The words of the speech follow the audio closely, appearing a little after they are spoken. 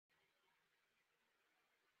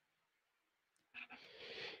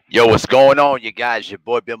Yo, what's going on, you guys? Your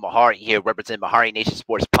boy Bill Mahari here, representing Mahari Nation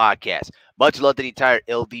Sports Podcast. Much love to the entire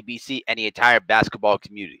LDBC and the entire basketball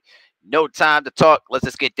community. No time to talk. Let's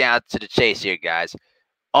just get down to the chase here, guys.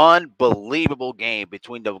 Unbelievable game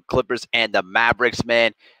between the Clippers and the Mavericks,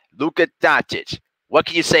 man. Luka Doncic. What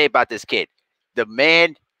can you say about this kid? The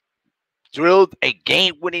man drilled a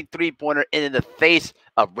game-winning three-pointer in the face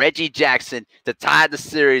of Reggie Jackson to tie the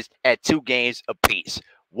series at 2 games apiece.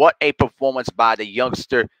 What a performance by the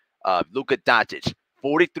youngster Luka Doncic.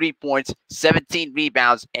 43 points, 17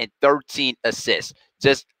 rebounds, and 13 assists.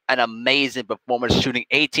 Just an amazing performance, shooting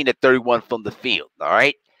 18 to 31 from the field. All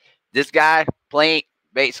right, this guy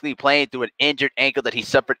basically playing through an injured ankle that he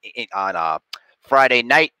suffered on Friday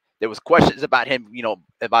night. There was questions about him,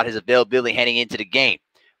 about his availability heading into the game,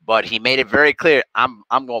 but he made it very clear, I'm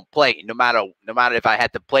going to play no matter if I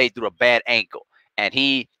had to play through a bad ankle. And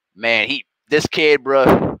this kid,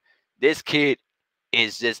 bro, this kid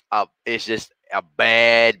is just a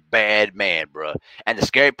bad man, bro. And the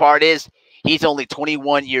scary part is he's only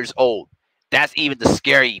 21 years old. That's even the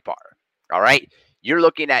scary part. All right. You're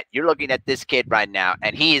looking at this kid right now,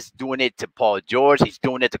 and he is doing it to Paul George. He's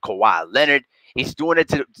doing it to Kawhi Leonard. He's doing it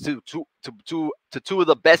to two of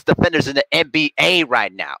the best defenders in the NBA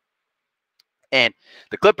right now. And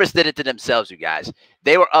the Clippers did it to themselves, you guys.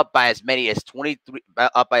 They were up by as many as 20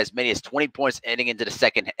 points heading into the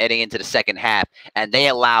second half, and they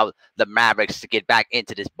allowed the Mavericks to get back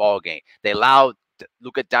into this ball game. They allowed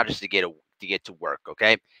Luka Doncic to get to work.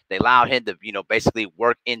 Okay, they allowed him to basically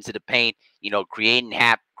work into the paint, creating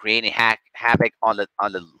havoc on the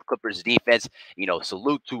Clippers defense.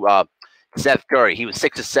 Salute to Seth Curry. He was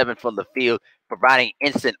 6 of 7 from the field, providing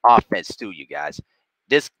instant offense too, you guys.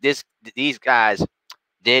 These guys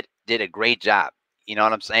did a great job. You know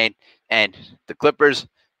what I'm saying? And the Clippers,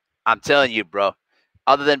 I'm telling you, bro,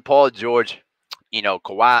 other than Paul George,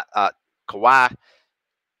 Kawhi,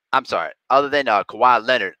 other than Kawhi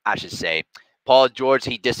Leonard, I should say, Paul George,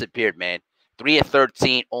 he disappeared, man. 3 of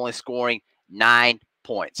 13, only scoring 9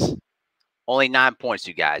 points. Only 9 points,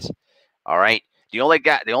 you guys. All right. The only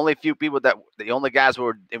guys who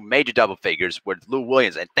were in major double figures were Lou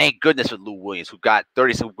Williams, and thank goodness for Lou Williams, who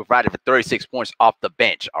provided for 36 points off the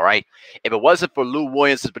bench. All right, if it wasn't for Lou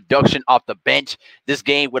Williams' production off the bench, this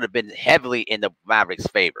game would have been heavily in the Mavericks'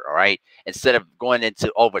 favor. All right, instead of going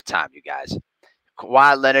into overtime, you guys.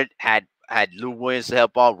 Kawhi Leonard had Lou Williams to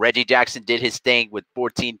help on. Reggie Jackson did his thing with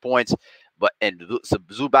 14 points, and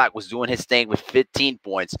Zubac was doing his thing with 15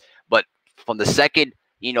 points. But from the second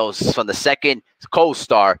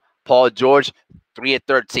co-star, Paul George, 3 of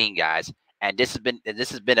 13, guys. And this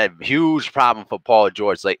has been a huge problem for Paul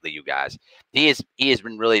George lately, you guys. He has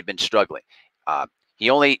really been struggling.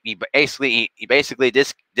 This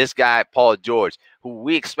guy Paul George, who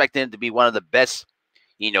we expect him to be one of the best,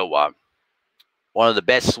 one of the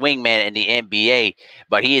best swingmen in the NBA,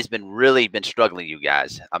 but he has really been struggling, you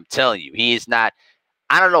guys. I'm telling you, he is not.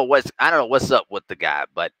 I don't know what's up with the guy,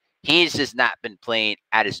 but he's just not been playing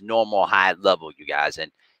at his normal high level, you guys.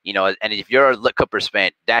 And and if you're a Clippers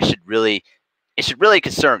fan, it should really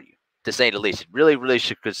concern you, to say the least. It really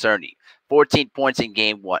should concern you. 14 points in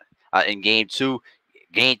game 1. In game 2,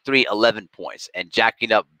 game 3, 11 points, and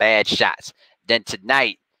jacking up bad shots. Then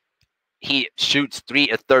tonight, he shoots 3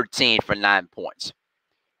 of 13 for 9 points.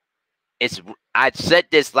 I said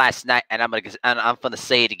this last night, and I'm gonna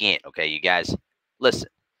say it again. Okay, you guys, listen.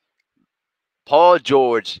 Paul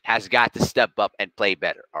George has got to step up and play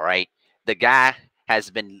better. All right, the guy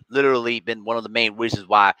has literally been one of the main reasons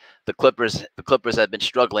why the Clippers have been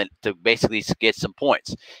struggling to basically get some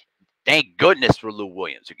points. Thank goodness for Lou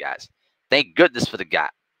Williams, you guys. Thank goodness for the guy.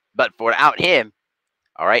 But without him,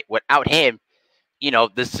 all right, this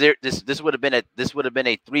would have been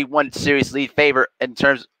a 3-1 series lead favor in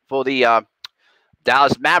terms for the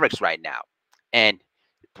Dallas Mavericks right now. And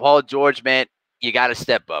Paul George, man, you got to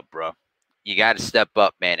step up, bro. You got to step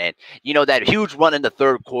up, man. And that huge run in the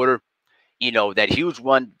third quarter, that huge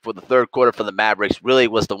run for the third quarter for the Mavericks really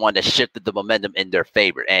was the one that shifted the momentum in their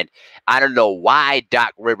favor. And I don't know why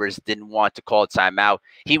Doc Rivers didn't want to call timeout.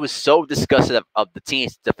 He was so disgusted of the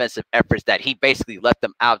team's defensive efforts that he basically left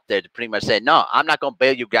them out there to pretty much say, no, I'm not going to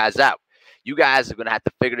bail you guys out. You guys are going to have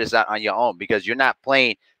to figure this out on your own, because you're not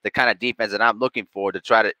playing the kind of defense that I'm looking for to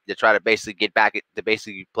try to basically get back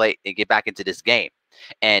into this game.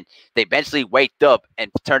 And they eventually waked up and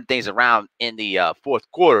turned things around in the fourth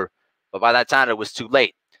quarter. But by that time, it was too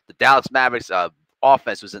late. The Dallas Mavericks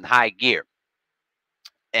offense was in high gear.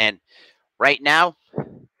 And right now,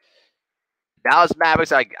 Dallas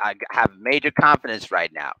Mavericks, I have major confidence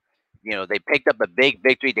right now. They picked up a big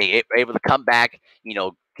victory. They were able to come back.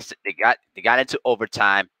 They got into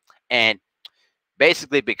overtime. And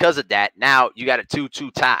basically, because of that, now you got a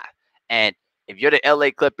 2-2 tie. And if you're the LA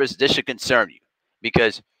Clippers, this should concern you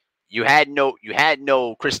because you had no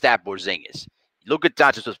Kristap Porzingis. Luka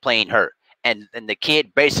Doncic was playing hurt, and the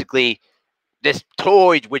kid basically just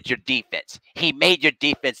toyed with your defense. He made your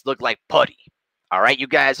defense look like putty. All right, you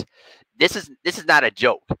guys, this is not a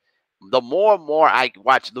joke. The more and more I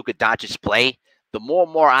watch Luka Doncic play, the more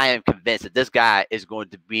and more I am convinced that this guy is going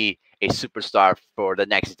to be a superstar for the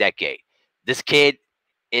next decade. This kid,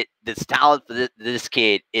 this talent for this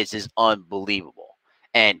kid is just unbelievable.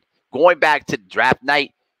 And going back to draft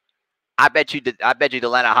night, I bet you the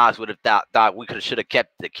Atlanta Hawks would have thought we should have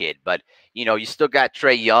kept the kid, but you still got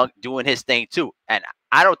Trae Young doing his thing too, and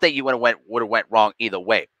I don't think you would have went wrong either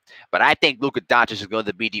way. But I think Luka Doncic is going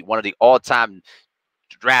to be one of the all-time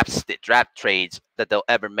draft trades that they'll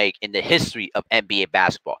ever make in the history of NBA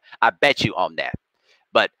basketball. I bet you on that.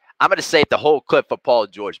 But I'm going to save the whole clip for Paul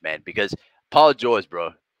George, man, because Paul George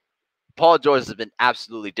has been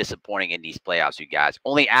absolutely disappointing in these playoffs, you guys.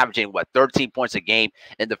 Only averaging, 13 points a game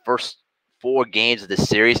in the first 4 games of the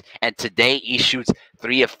series. And today he shoots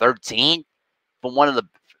 3 of 13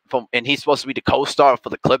 and he's supposed to be the co-star for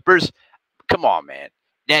the Clippers. Come on, man.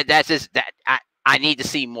 That's just that. I need to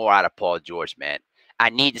see more out of Paul George, man. I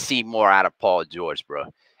need to see more out of Paul George, bro.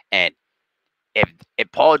 And if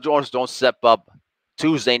Paul George don't step up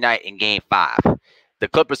Tuesday night in Game 5, the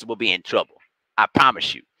Clippers will be in trouble. I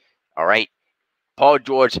promise you. All right? Paul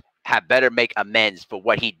George had better make amends for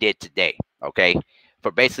what he did today, okay?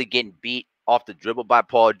 For basically getting beat off the dribble by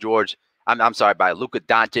Paul George. I'm sorry, by Luka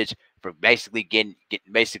Doncic, for basically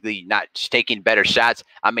basically not taking better shots.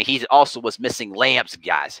 I mean, he also was missing layups,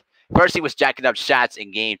 guys. First, he was jacking up shots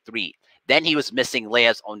in Game 3. Then he was missing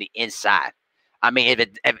layups on the inside. I mean,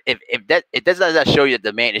 if does not show you that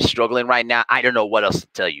the man is struggling right now, I don't know what else to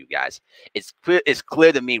tell you guys. It's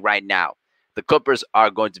clear to me right now. The Clippers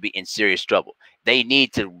are going to be in serious trouble. They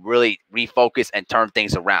need to really refocus and turn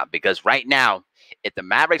things around because right now, if the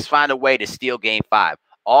Mavericks find a way to steal Game 5,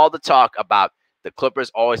 all the talk about the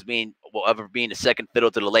Clippers always being the second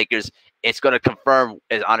fiddle to the Lakers, it's going to confirm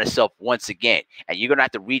on itself once again. And you're going to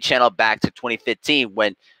have to rechannel back to 2015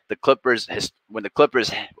 when the Clippers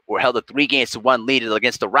were held a 3-1 lead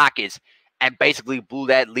against the Rockets and basically blew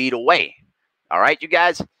that lead away. All right, you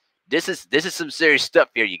guys, this is some serious stuff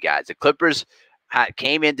here, you guys. The Clippers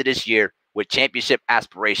came into this year with championship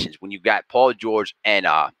aspirations when you got Paul George and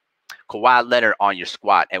Kawhi Leonard on your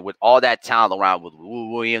squad, and with all that talent around with Lou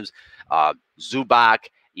Williams, Zubac,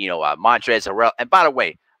 Montrezl Harrell. And by the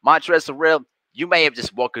way, Montrezl Harrell, you may have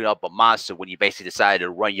just woken up a monster when you basically decided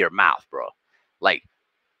to run your mouth, bro. Like,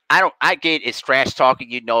 I get it's trash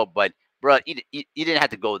talking, but bro, you didn't have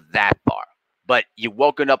to go that far. But you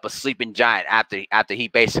woken up a sleeping giant after he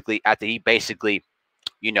basically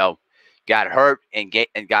got hurt and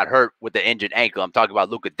got hurt with the injured ankle. I'm talking about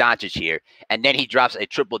Luka Doncic here, and then he drops a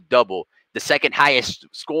triple double, the second highest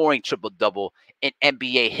scoring triple double in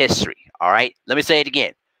NBA history. All right, let me say it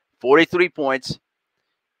again: 43 points,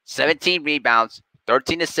 17 rebounds,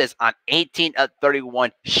 13 assists on 18 of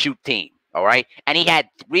 31 shooting. All right, and he had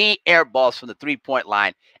 3 air balls from the 3-point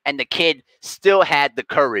line, and the kid still had the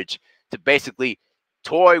courage to basically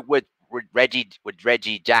toy with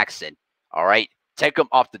Reggie Jackson. All right, take him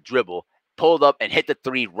off the dribble, pulled up and hit the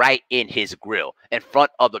 3 right in his grill in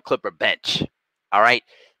front of the Clipper bench. All right,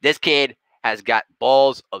 this kid has got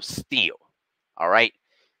balls of steel. All right,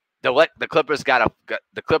 the Clippers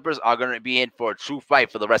the Clippers are going to be in for a true fight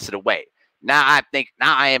for the rest of the way. Now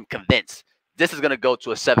I am convinced this is going to go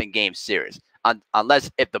to a 7-game series,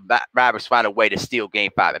 unless if the Mavericks find a way to steal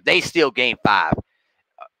Game 5. If they steal Game 5,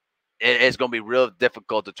 it's going to be real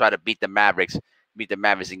difficult to try to beat the Mavericks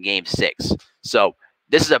in Game 6. So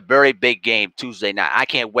this is a very big game Tuesday night. I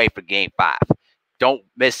can't wait for Game 5. Don't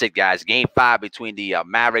miss it, guys. Game 5 between the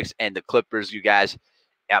Mavericks and the Clippers, you guys.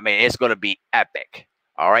 I mean, it's going to be epic.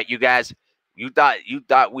 All right, you guys. You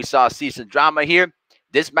thought we saw season drama here.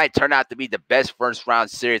 This might turn out to be the best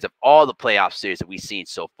first-round series of all the playoff series that we've seen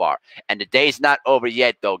so far. And the day's not over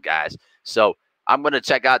yet, though, guys. So I'm going to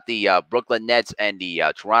check out the Brooklyn Nets and the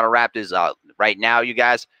Toronto Raptors right now, you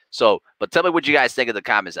guys. So, but tell me what you guys think in the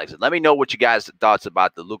comment section. Let me know what you guys' thoughts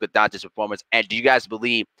about the Luka Doncic performance. And do you guys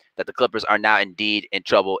believe that the Clippers are now indeed in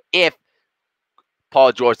trouble if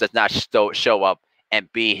Paul George does not show up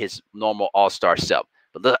and be his normal all-star self?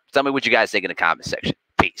 But tell me what you guys think in the comment section.